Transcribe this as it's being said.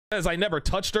Says I never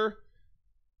touched her.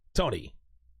 Tony,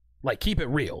 like, keep it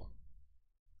real.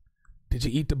 Did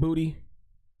you eat the booty?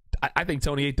 I think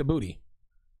Tony ate the booty.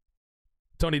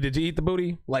 Tony, did you eat the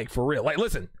booty? Like, for real. Like,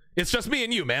 listen, it's just me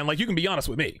and you, man. Like, you can be honest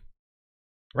with me.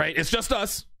 Right? It's just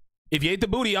us. If you ate the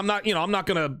booty, I'm not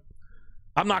gonna,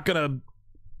 I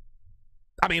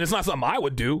mean, it's not something I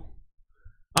would do.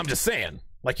 I'm just saying.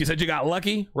 Like you said, you got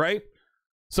lucky, right?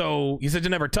 So you said you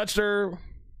never touched her.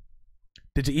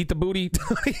 Did you eat the booty?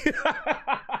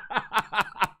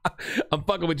 I'm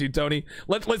fucking with you, Tony.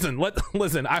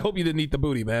 Listen. I hope you didn't eat the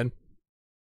booty, man.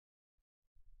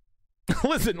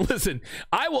 listen.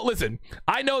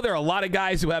 I know there are a lot of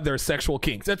guys who have their sexual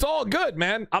kinks. It's all good,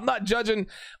 man. I'm not judging.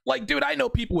 Like, dude, I know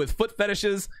people with foot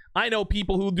fetishes. I know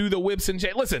people who do the whips and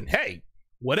shit. Listen, hey,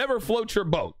 whatever floats your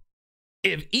boat.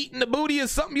 If eating the booty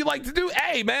is something you like to do,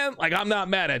 hey, man, like, I'm not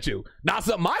mad at you. Not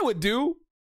something I would do,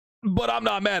 but I'm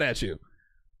not mad at you.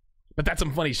 But that's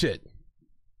some funny shit.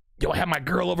 Yo, I had my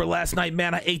girl over last night,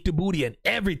 man. I ate the booty and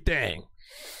everything.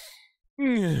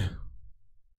 Ray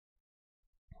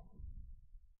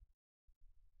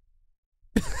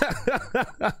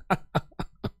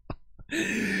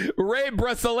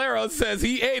Bresalero says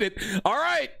he ate it. All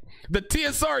right. The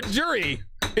TSR jury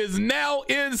is now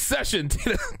in session.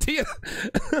 The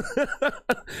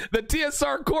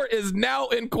TSR court is now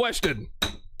in question.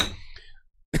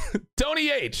 Tony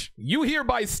H., you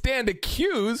hereby stand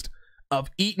accused of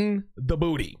eating the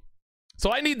booty.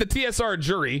 So I need the TSR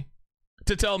jury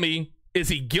to tell me, is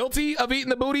he guilty of eating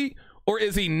the booty or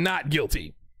is he not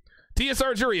guilty?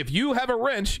 TSR jury, if you have a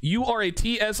wrench, you are a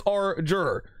TSR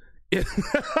juror.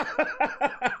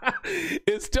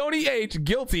 Is Tony H.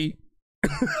 guilty?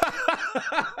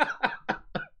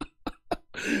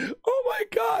 Oh my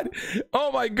God.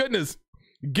 Oh my goodness.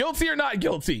 Guilty or not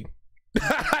guilty?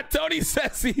 Tony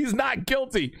says he's not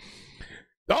guilty.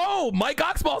 Oh, Mike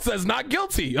Oxball says not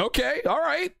guilty. Okay, all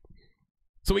right.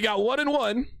 So we got 1 and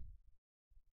 1.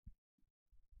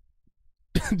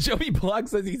 Joey Block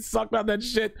says he sucked on that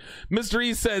shit. Mr.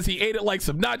 E says he ate it like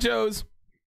some nachos.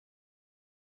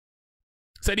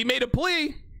 Said he made a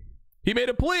plea. He made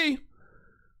a plea.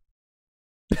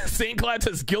 St. Cloud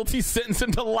says guilty, sentenced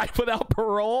him to life without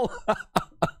parole.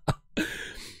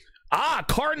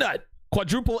 Carnut.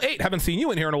 Quadruple 8. Haven't seen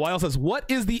you in here in a while. Says, what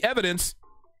is the evidence?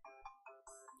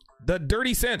 The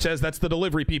Dirty Sanchez, that's the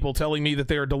delivery people telling me that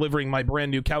they are delivering my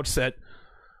brand new couch set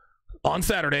on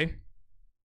Saturday.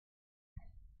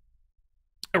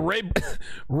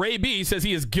 Ray B says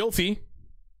he is guilty.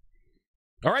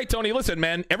 All right, Tony, listen,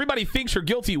 man. Everybody thinks you're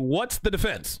guilty. What's the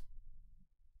defense?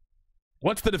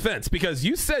 What's the defense? Because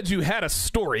you said you had a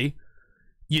story.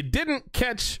 You didn't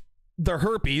catch the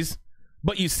herpes,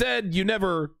 but you said you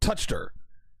never touched her.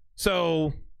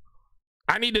 So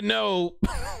I need to know.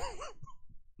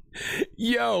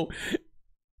 Yo.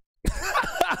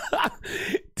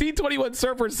 T21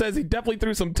 Surfer says he definitely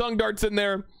threw some tongue darts in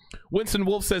there. Winston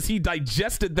Wolf says he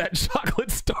digested that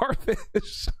chocolate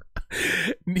starfish.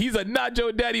 He's a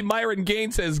Nacho Daddy. Myron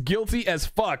Gaines says guilty as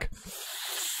fuck.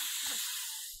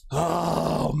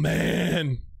 Oh,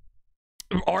 man.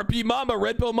 RP Mama,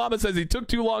 Red Pill Mama says he took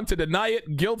too long to deny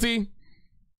it. Guilty.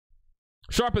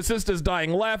 Sharpe Assist is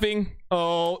dying laughing.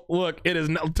 Oh, look, it is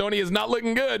not, Tony is not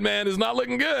looking good, man. It's not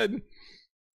looking good.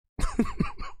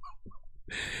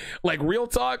 Like, real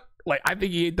talk, like, I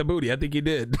think he ate the booty. I think he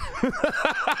did.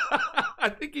 I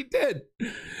think he did.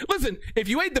 Listen, if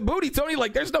you ate the booty, Tony,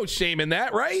 like, there's no shame in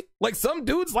that, right? Like, some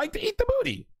dudes like to eat the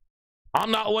booty.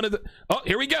 I'm not one of the... Oh,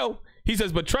 here we go. He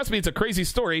says, but trust me, it's a crazy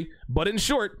story. But in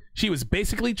short, she was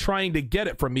basically trying to get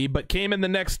it from me, but came in the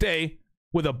next day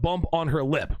with a bump on her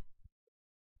lip.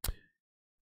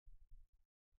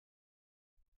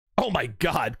 Oh my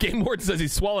God. Game Warden says he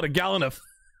swallowed a gallon of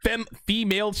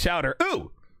female chowder.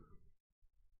 Ooh.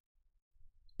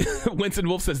 Winston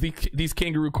Wolf says these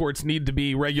kangaroo courts need to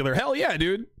be regular. Hell yeah,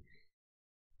 dude.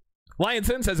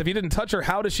 Lionson says if he didn't touch her,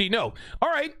 how does she know? All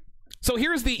right. So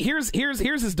here's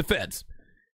his defense.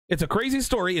 It's a crazy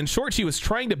story. In short, she was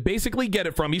trying to basically get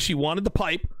it from me. She wanted the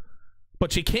pipe,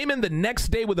 but she came in the next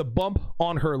day with a bump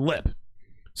on her lip.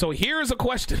 So here's a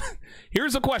question.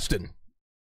 Here's a question,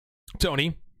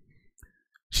 Tony.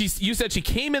 You said she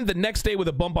came in the next day with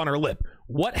a bump on her lip.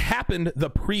 What happened the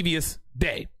previous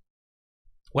day?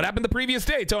 What happened the previous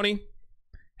day, Tony?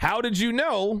 How did you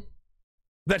know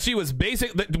that she was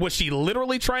was she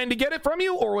literally trying to get it from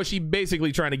you, or was she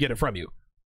basically trying to get it from you?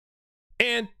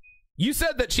 And you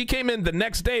said that she came in the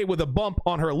next day with a bump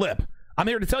on her lip. I'm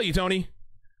here to tell you, Tony,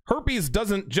 herpes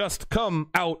doesn't just come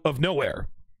out of nowhere.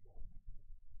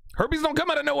 Herpes don't come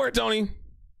out of nowhere, Tony.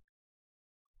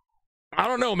 I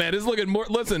don't know, man. It's looking more...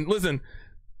 Listen.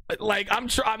 Like,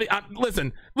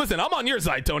 listen, I'm on your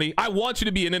side, Tony. I want you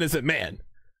to be an innocent man,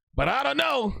 but I don't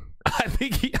know.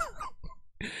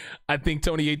 I think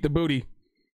Tony ate the booty.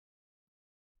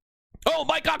 Oh,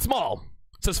 Mike Oxmall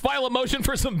says file a motion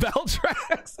for some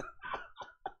Valtrax.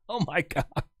 Oh my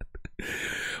God,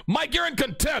 Mike, you're in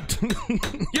contempt.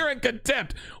 You're in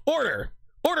contempt. Order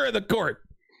of the court.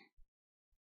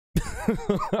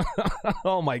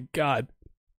 Oh my God.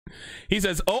 He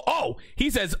says, oh,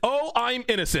 I'm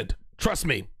innocent. Trust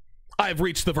me, I've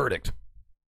reached the verdict.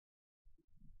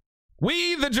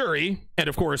 We, the jury, and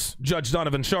of course, Judge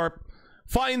Donovan Sharpe,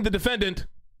 find the defendant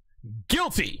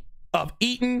guilty of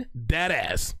eating that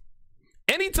ass.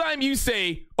 Anytime you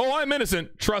say, oh, I'm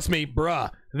innocent, trust me, bruh,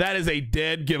 that is a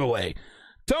dead giveaway.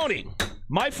 Tony,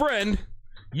 my friend,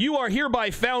 you are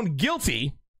hereby found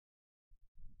guilty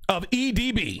of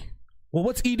EDB. Well,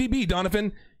 what's EDB,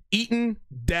 Donovan? Eating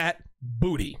that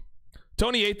booty.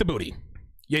 Tony ate the booty.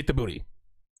 You ate the booty.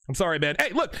 I'm sorry, man. Hey,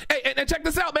 look, hey, and check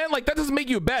this out, man. Like, that doesn't make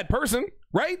you a bad person,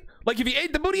 right? Like, if you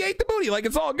ate the booty, you ate the booty. Like,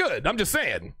 it's all good. I'm just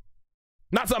saying.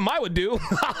 Not something I would do.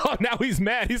 Now he's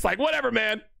mad. He's like, whatever,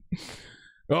 man.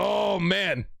 Oh,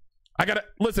 man. I gotta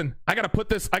put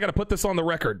this on the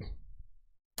record.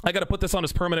 I gotta put this on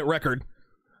his permanent record.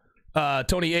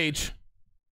 Tony H.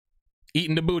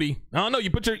 eating the booty. I don't know.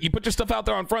 You put your stuff out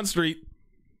there on Front Street.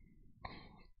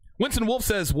 Winston Wolf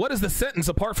says, what is the sentence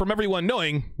apart from everyone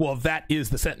knowing? Well, that is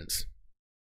the sentence.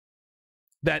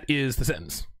 That is the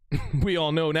sentence. We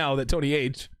all know now that Tony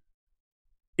H.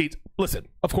 eats. Listen,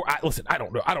 of course, I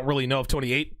don't know. I don't really know if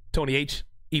Tony H.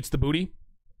 eats the booty.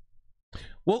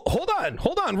 Well, hold on,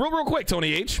 real quick,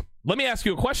 Tony H. Let me ask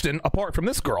you a question apart from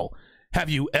this girl. Have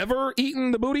you ever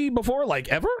eaten the booty before? Like,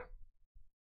 ever?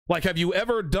 Like, have you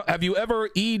ever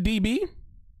EDB?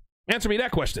 Answer me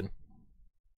that question.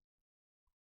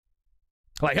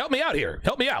 Like, help me out here.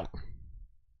 Help me out.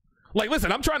 Like,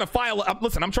 listen, I'm trying to file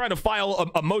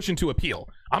a motion to appeal.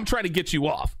 I'm trying to get you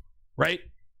off, right?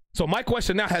 So my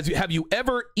question now have you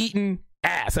ever eaten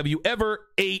ass? Have you ever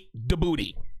ate the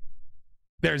booty?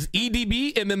 There's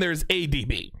EDB and then there's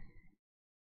ADB.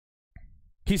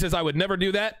 He says, I would never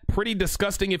do that. Pretty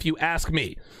disgusting if you ask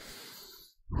me.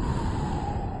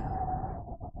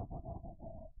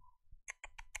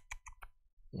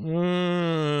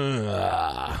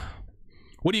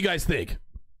 What do you guys think?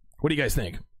 What do you guys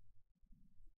think?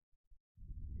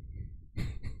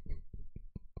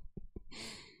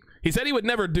 He said he would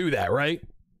never do that, right?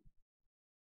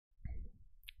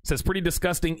 Says pretty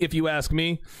disgusting if you ask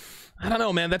me. I don't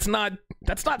know, man. That's not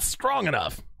strong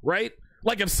enough, right?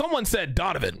 Like, if someone said,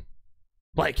 Donovan,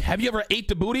 like, have you ever ate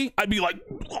the booty? I'd be like,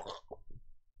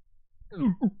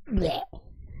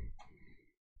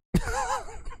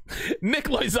 Nick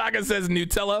Loizaga says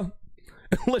Nutella.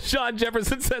 LaShawn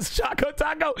Jefferson says Choco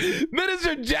Taco.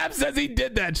 Minister Jeff says he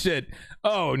did that shit.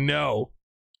 Oh no.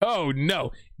 Oh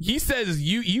no. He says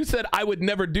you said I would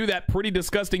never do that. Pretty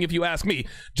disgusting if you ask me.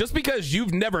 Just because you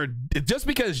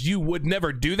would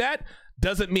never do that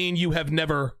doesn't mean you have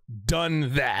never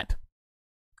done that.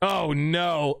 Oh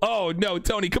no. Oh no,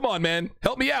 Tony, come on, man.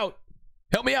 Help me out.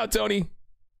 Help me out, Tony.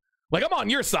 Like, I'm on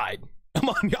your side. I'm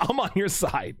on your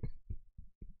side.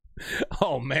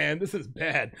 Oh man, this is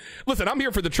bad. Listen, I'm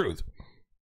here for the truth.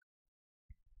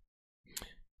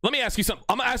 Let me ask you something.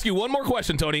 I'm gonna ask you one more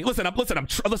question, Tony. Listen, I'm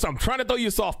trying to throw you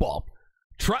a softball.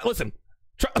 Listen.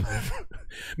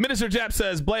 Minister Jap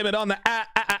says, blame it on the I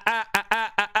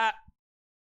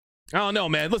don't know,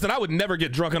 man. Listen, I would never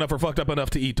get drunk enough or fucked up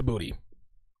enough to eat the booty.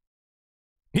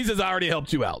 He says I already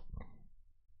helped you out.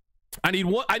 I need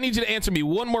you to answer me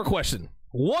one more question.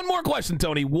 One more question,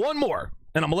 Tony. One more.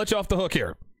 And I'm gonna let you off the hook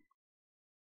here.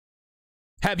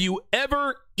 Have you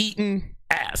ever eaten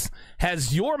ass?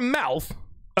 Has your mouth,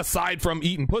 aside from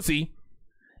eating pussy,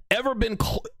 ever been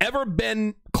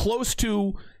close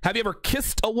to? Have you ever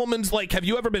kissed a woman's? Like, have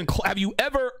you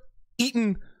ever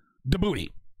eaten the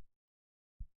booty?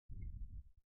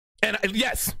 And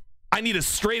yes, I need a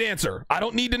straight answer. I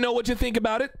don't need to know what you think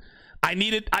about it. I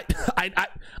need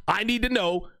to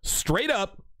know straight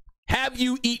up. Have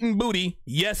you eaten booty?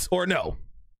 Yes or no?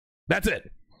 That's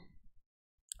it.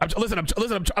 Listen,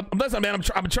 man.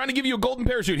 I'm trying to give you a golden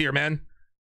parachute here, man.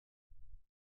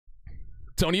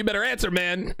 Tony, you better answer,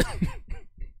 man.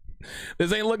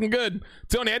 This ain't looking good.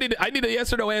 Tony, I need a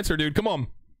yes or no answer, dude. Come on.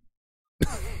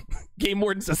 Game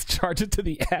Warden says charge it to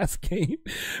the ass game.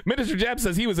 Minister Jab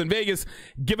says he was in Vegas.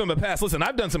 Give him a pass. Listen,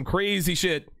 I've done some crazy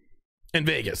shit in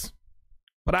Vegas.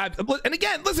 But and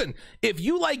again, listen, if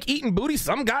you like eating booty,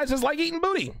 some guys just like eating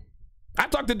booty.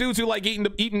 I've talked to dudes who like eating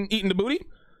the booty.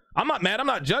 I'm not mad. I'm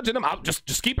not judging them. I'll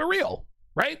just keep it real,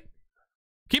 right?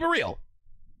 Keep it real.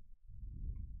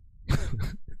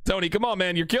 Tony, come on,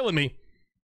 man. You're killing me.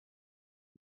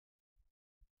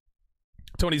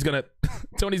 Tony's gonna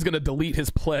delete his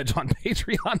pledge on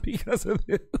Patreon because of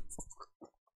this.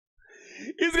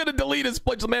 He's gonna delete his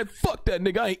pledge. Man, fuck that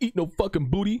nigga. I ain't eating no fucking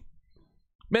booty.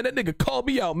 Man, that nigga called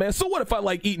me out, man. So what if I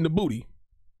like eating the booty?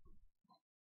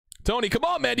 Tony, come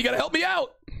on, man. You gotta help me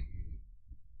out.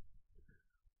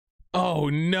 Oh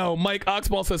no, Mike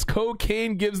Oxball says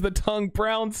cocaine gives the tongue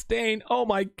brown stain. Oh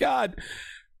my god.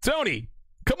 Tony,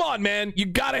 come on, man. You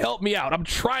gotta help me out. I'm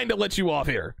trying to let you off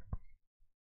here.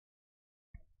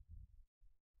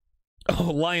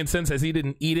 Oh, Lion Sen says he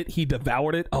didn't eat it, he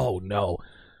devoured it. Oh no.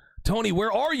 Tony,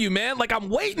 where are you, man? Like, I'm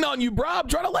waiting on you, bro. I'm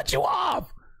trying to let you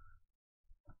off.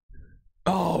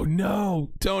 Oh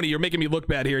no. Tony, you're making me look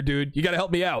bad here, dude. You gotta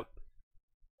help me out.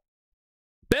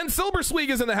 Ben Silbersweeg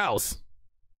is in the house.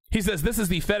 He says, this is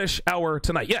the fetish hour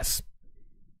tonight. Yes.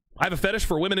 I have a fetish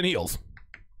for women in heels.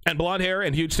 And blonde hair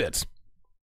and huge tits.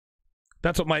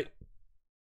 That's what my...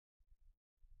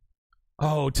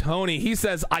 Oh, Tony. He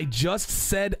says, I just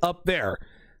said up there.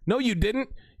 No, you didn't.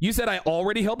 You said I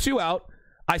already helped you out.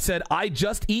 I said, I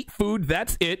just eat food.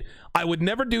 That's it. I would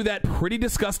never do that. Pretty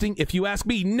disgusting if you ask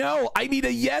me. No, I need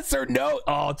a yes or no.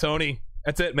 Oh, Tony.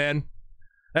 That's it, man.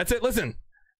 That's it. Listen.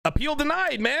 Appeal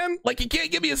denied, man. Like, you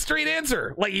can't give me a straight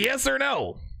answer. Like, yes or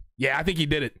no. Yeah, I think he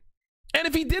did it. And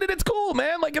if he did it, it's cool,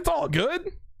 man. Like, it's all good.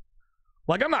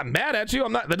 Like, I'm not mad at you.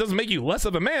 I'm not. That doesn't make you less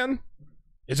of a man.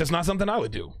 It's just not something I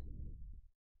would do.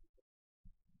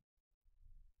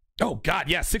 Oh, God,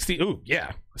 yeah, 60. Ooh,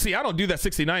 yeah. See, I don't do that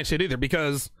 69 shit either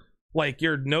because, like,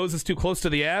 your nose is too close to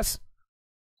the ass.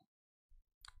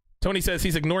 Tony says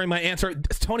he's ignoring my answer.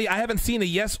 Tony, I haven't seen a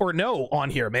yes or no on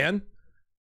here, man.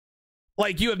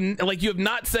 Like you have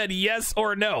not said yes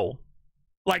or no.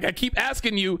 Like I keep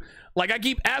asking you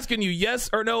yes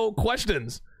or no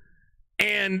questions.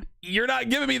 And you're not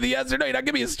giving me the yes or no. You're not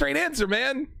giving me a straight answer,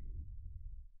 man.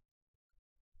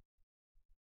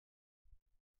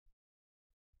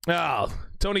 Oh,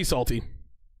 Tony's salty.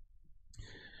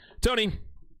 Tony,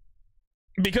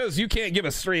 because you can't give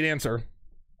a straight answer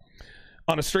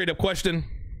on a straight up question,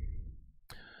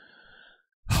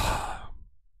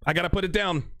 I gotta put it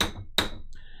down.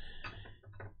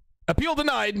 Appeal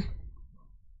denied.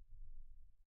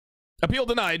 Appeal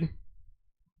denied.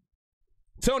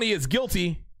 Tony is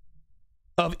guilty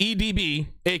of EDB,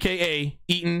 aka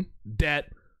eating dat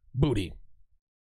booty.